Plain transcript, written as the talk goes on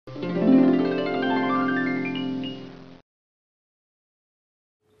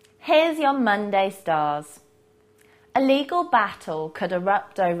Here's your Monday stars. A legal battle could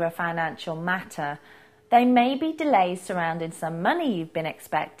erupt over a financial matter. There may be delays surrounding some money you've been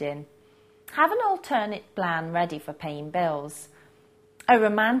expecting. Have an alternate plan ready for paying bills. A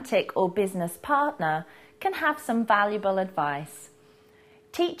romantic or business partner can have some valuable advice.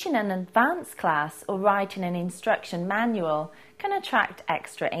 Teaching an advanced class or writing an instruction manual can attract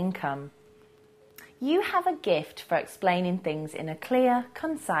extra income. You have a gift for explaining things in a clear,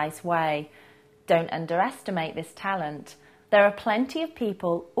 concise way. Don't underestimate this talent. There are plenty of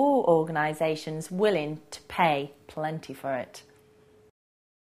people or organisations willing to pay plenty for it.